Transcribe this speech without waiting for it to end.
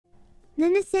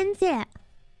Nene-sensei,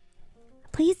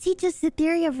 please teach us the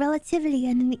theory of relativity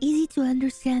in an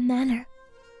easy-to-understand manner.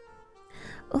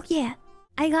 Okay,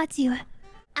 I got you.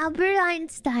 Albert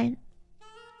Einstein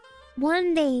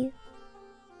one day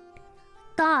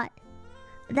thought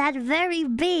that very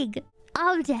big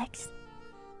objects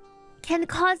can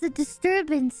cause a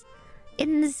disturbance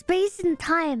in the space and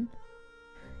time.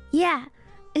 Yeah,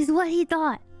 is what he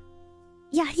thought.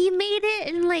 Yeah, he made it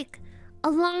in like a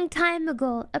long time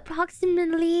ago.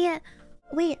 Approximately,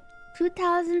 wait,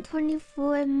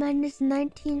 2024 minus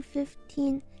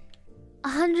 1915.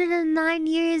 109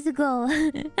 years ago.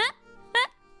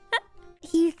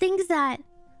 He thinks that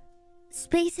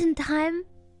space and time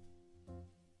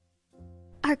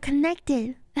are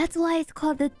connected. That's why it's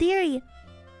called the theory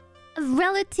of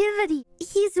relativity.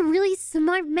 He's a really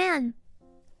smart man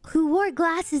who wore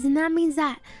glasses, and that means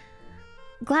that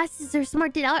glasses are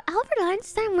smart. Did Albert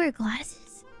Einstein wear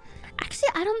glasses? Actually,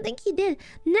 I don't think he did.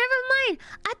 Never mind.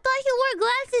 I thought he wore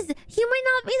glasses. He might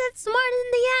not be that smart in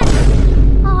the end.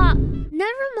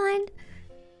 Never mind.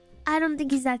 I don't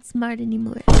think he's that smart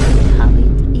anymore.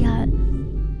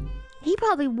 He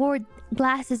probably wore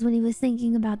glasses when he was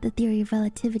thinking about the theory of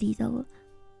relativity, though.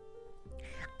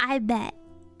 I bet.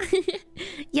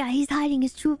 Yeah, he's hiding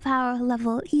his true power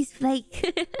level. He's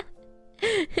fake.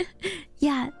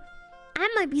 Yeah. I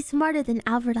might be smarter than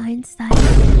Albert Einstein.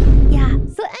 Yeah.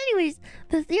 So anyways,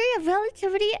 the theory of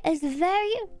relativity is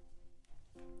very,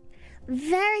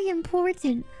 very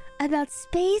important about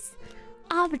space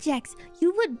objects.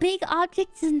 You put big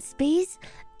objects in space,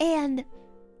 and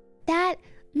that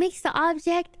makes the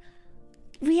object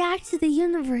react to the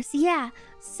universe. Yeah.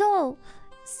 So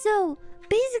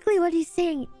basically what he's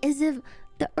saying is if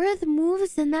the Earth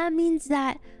moves, then that means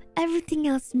that everything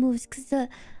else moves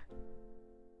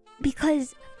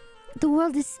because the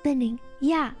world is spinning.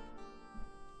 Yeah.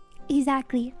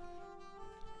 Exactly.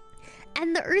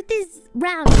 And the Earth is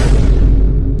round.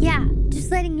 Yeah.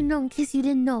 Just letting you know in case you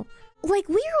didn't know. Like,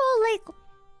 we're all like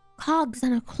cogs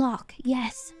on a clock.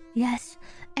 Yes. Yes.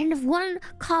 And if one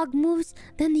cog moves,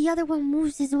 then the other one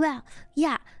moves as well.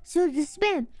 Yeah. So to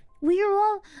spin, we are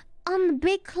all on the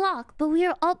big clock, but we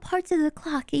are all parts of the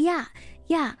clock. Yeah.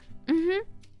 Yeah.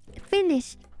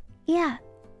 Finished. Yeah.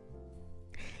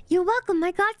 You're welcome.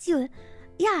 I got you.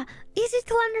 Yeah. Easy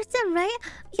to understand, right?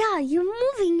 Yeah. You're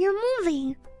moving. You're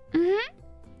moving.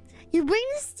 Your brain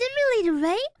is stimulated,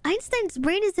 right? Einstein's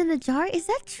brain is in a jar. Is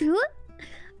that true?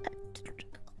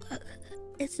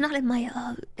 It's not in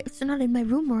my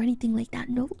room or anything like that.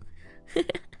 No.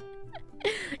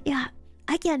 Yeah.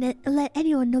 I can't let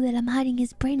anyone know that I'm hiding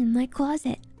his brain in my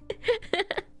closet.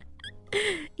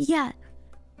 Yeah.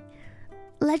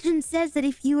 Legend says that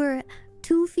if you were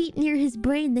 2 feet near his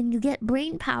brain, then you get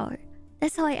brain power.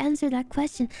 That's how I answer that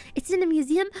question. It's in a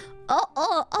museum.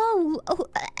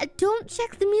 Don't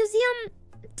check the museum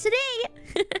today.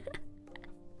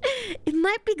 It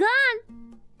might be gone.